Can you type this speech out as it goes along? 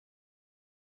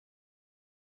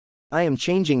I am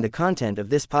changing the content of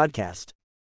this podcast.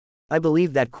 I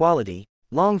believe that quality,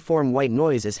 long-form white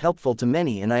noise is helpful to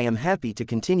many, and I am happy to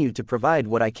continue to provide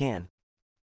what I can.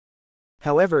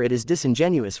 However, it is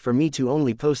disingenuous for me to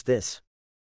only post this.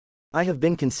 I have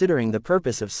been considering the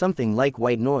purpose of something like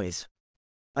white noise.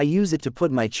 I use it to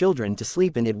put my children to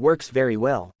sleep, and it works very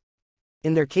well.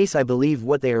 In their case, I believe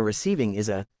what they are receiving is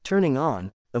a turning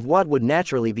on of what would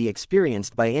naturally be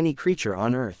experienced by any creature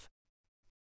on Earth.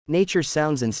 Nature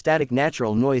sounds and static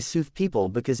natural noise soothe people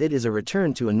because it is a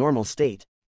return to a normal state.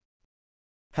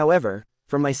 However,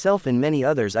 for myself and many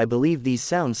others, I believe these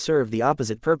sounds serve the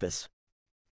opposite purpose.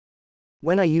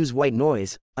 When I use white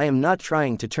noise, I am not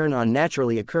trying to turn on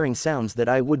naturally occurring sounds that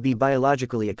I would be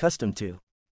biologically accustomed to.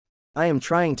 I am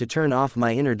trying to turn off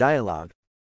my inner dialogue.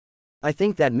 I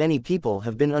think that many people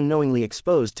have been unknowingly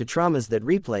exposed to traumas that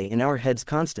replay in our heads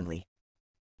constantly.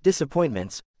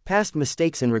 Disappointments, past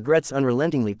mistakes and regrets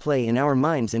unrelentingly play in our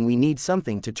minds, and we need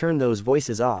something to turn those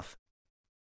voices off.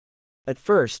 At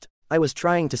first, I was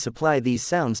trying to supply these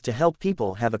sounds to help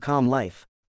people have a calm life.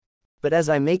 But as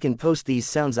I make and post these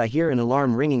sounds, I hear an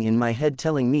alarm ringing in my head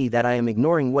telling me that I am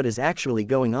ignoring what is actually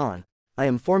going on. I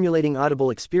am formulating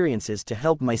audible experiences to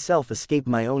help myself escape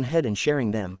my own head and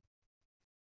sharing them.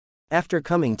 After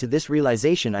coming to this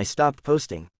realization, I stopped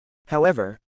posting.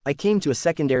 However, I came to a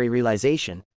secondary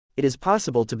realization: it is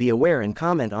possible to be aware and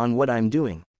comment on what I'm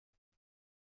doing.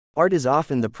 Art is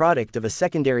often the product of a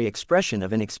secondary expression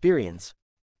of an experience.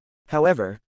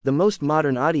 However, the most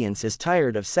modern audience is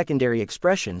tired of secondary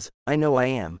expressions. I know I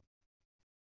am.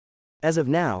 As of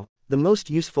now, the most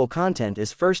useful content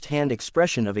is first-hand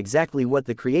expression of exactly what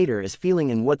the creator is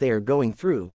feeling and what they are going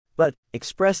through, but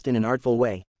expressed in an artful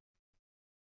way.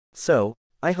 So,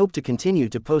 I hope to continue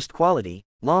to post quality,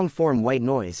 long-form white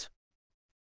noise.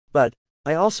 But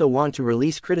I also want to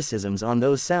release criticisms on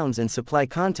those sounds and supply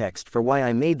context for why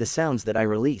I made the sounds that I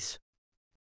release.